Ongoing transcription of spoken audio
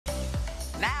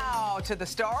now to the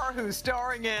star who's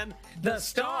starring in The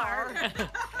Star.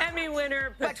 Emmy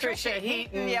winner Patricia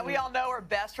Heaton. Yeah, we all know her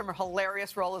best from her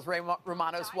hilarious role as Ray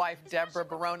Romano's wife, Deborah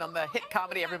Barone, on the hit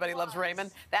comedy Everybody Loves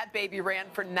Raymond. That baby ran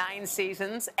for 9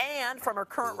 seasons. And from her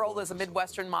current role as a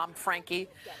Midwestern mom, Frankie,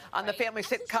 on the family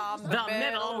sitcom The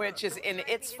Middle, which is in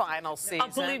its final season.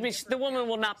 Oh, believe me, the woman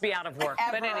will not be out of work.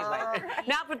 Ever. But anyway,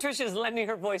 now Patricia is lending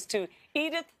her voice to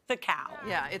Edith the cow.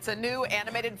 Yeah, it's a new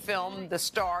animated film, The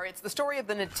Star. It's the story of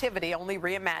the Nativity, only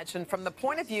reimagined from the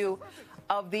point of view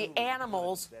of the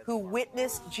animals who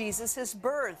witnessed Jesus'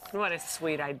 birth. What a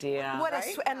sweet idea.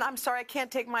 And I'm sorry, I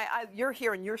can't take my eyes. You're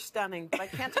here and you're stunning, but I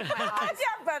can't take my eyes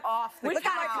off the Look cow.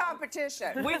 at my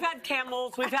competition. We've had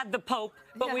camels, we've had the Pope,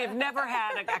 but we have never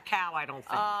had a cow, I don't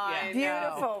think.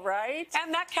 Beautiful, right?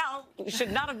 And that cow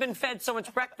should not have been fed so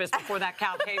much breakfast before that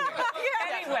cow came here.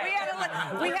 Anyway.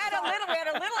 We had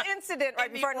a little incident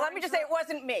right before. Let me just say it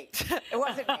wasn't me. It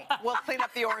wasn't me. We'll clean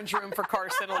up the orange room for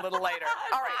Carson a little later.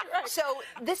 All right. So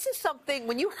this is something,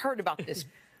 when you heard about this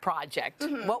project,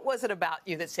 what was it about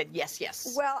you that said yes,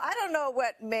 yes? Well, I don't know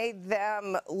what made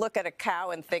them look at a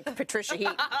cow and think Patricia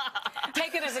Heaton.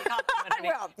 Take it as a compliment. I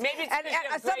will. Maybe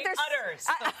it's great udders.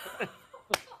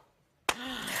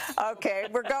 Okay,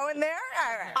 we're going there?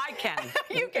 All right. I can.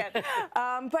 You can.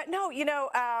 But no, you know,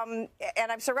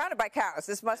 and I'm surrounded by cows.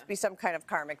 This must be some kind of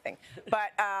karmic thing.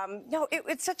 But no,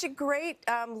 it's such a great,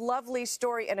 lovely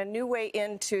story and a new way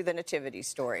into the Nativity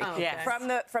story from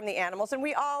the animals. And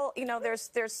we all, you know,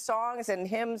 there's songs and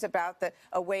hymns about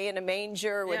away in a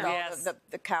manger when all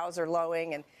the cows are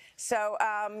lowing. And so,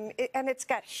 and it's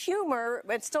got humor,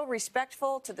 but still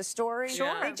respectful to the story.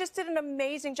 Sure. They just did an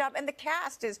amazing job. And the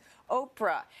cast is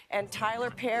Oprah and Tyler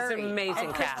Perry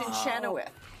and Kristen Chenoweth.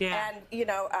 And, you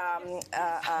know,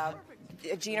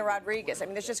 Gina Rodriguez. I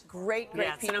mean, there's just great people.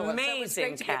 It's an amazing so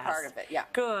it's great to be a part of it. Yeah.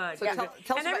 Good. So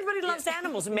tell and everybody loves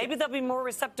animals. And maybe they'll be more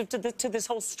receptive to this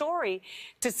whole story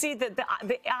to see the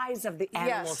eyes of the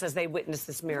animals as they witness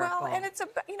this miracle. Well, and it's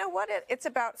about, you know what? It's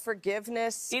about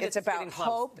forgiveness. Edith's it's about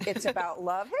hope. It's about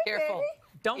love. Hey, Careful. baby.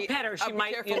 Don't pet her. She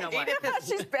might, you know what.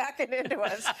 She's backing into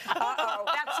us. Uh-oh.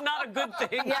 That's not a good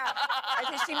thing. Yeah. I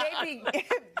think she may be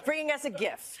bringing us a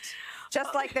gift,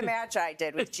 just like the Magi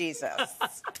did with Jesus.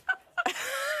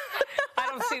 I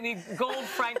don't see any gold,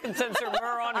 frankincense, or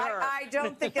myrrh on her. I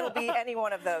don't think it'll be any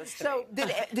one of those. So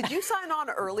did you sign on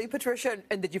early, Patricia,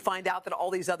 and did you find out that all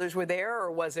these others were there,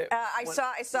 or was it? I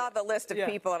saw the list of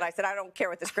people, and I said, I don't care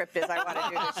what the script is. I want to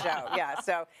do this show. Yeah.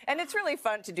 So, and it's really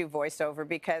fun to do voiceover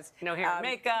because no hair and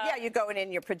makeup. Yeah, you go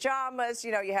in your pajamas.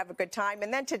 You know, you have a good time,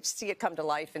 and then to see it come to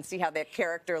life and see how their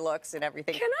character looks and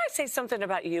everything. Can I say something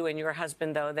about you and your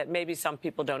husband, though, that maybe some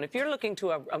people don't? If you're looking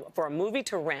for a movie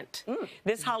to rent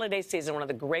this holiday season, one of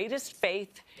the greatest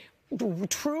faith,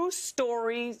 true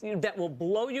stories that will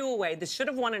blow you away. This should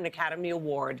have won an Academy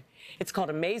Award. It's called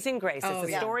Amazing Grace. It's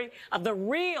the story of the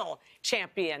real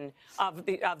champion of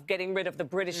getting rid of the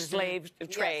British slave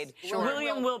trade,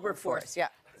 William Wilberforce. Yeah.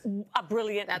 A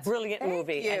brilliant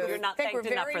movie. And you're not thanked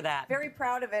enough for that. Very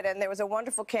proud of it, and there was a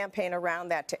wonderful campaign around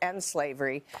that to end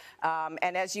slavery.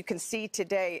 And as you can see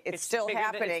today, it's still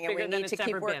happening, and we need to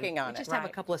keep working on it. Just have a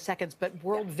couple of seconds, but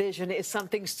World Vision is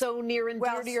something so near and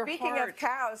dear to your heart. Speaking of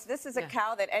cows, this is a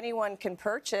cow that anyone can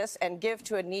purchase and give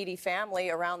to a needy family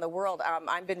around the world.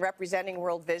 I've been representing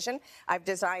World Vision. I've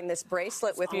designed this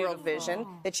bracelet with World Vision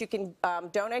that you can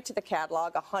donate to the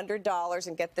catalog, $100,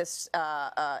 and get this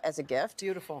as a gift.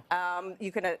 Beautiful.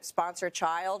 You can sponsor a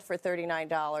child for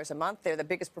 $39 a month. They're the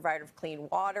biggest provider of clean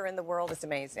water in the world. It's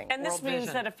amazing. And this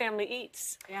means that a family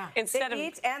eats. Yeah. Instead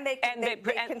they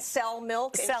can sell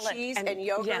milk and cheese and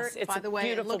yogurt. Yes, it's By the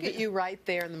way, look at you right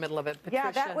there in the middle of it, Patricia.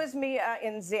 Yeah, that was me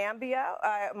in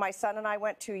Zambia. My son and I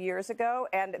went 2 years ago,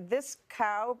 and this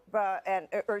cow,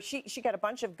 she got a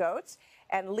bunch of goats.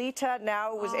 And Lita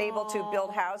now was able to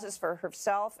build houses for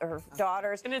herself, her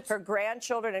daughters, her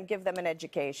grandchildren, and give them an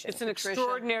education. It's an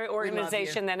extraordinary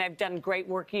organization, and I've done great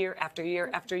work year after year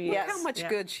after year. Look how much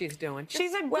good she's doing.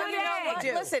 She's a good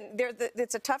egg. Listen,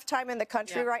 it's a tough time in the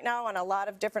country right now on a lot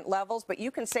of different levels, but you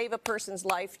can save a person's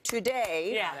life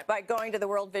today by going to the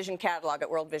World Vision catalog at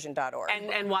worldvision.org.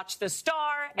 And watch The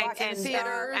Star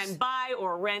and buy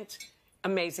or rent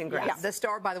Amazing Grace. Yeah, The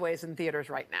Star, by the way, is in theaters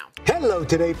right now. Hello,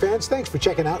 Today fans. Thanks for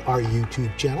checking out our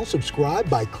YouTube channel. Subscribe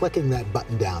by clicking that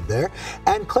button down there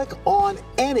and click on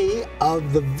any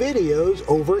of the videos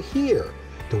over here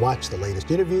to watch the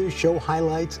latest interviews, show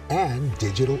highlights, and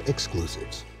digital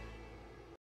exclusives.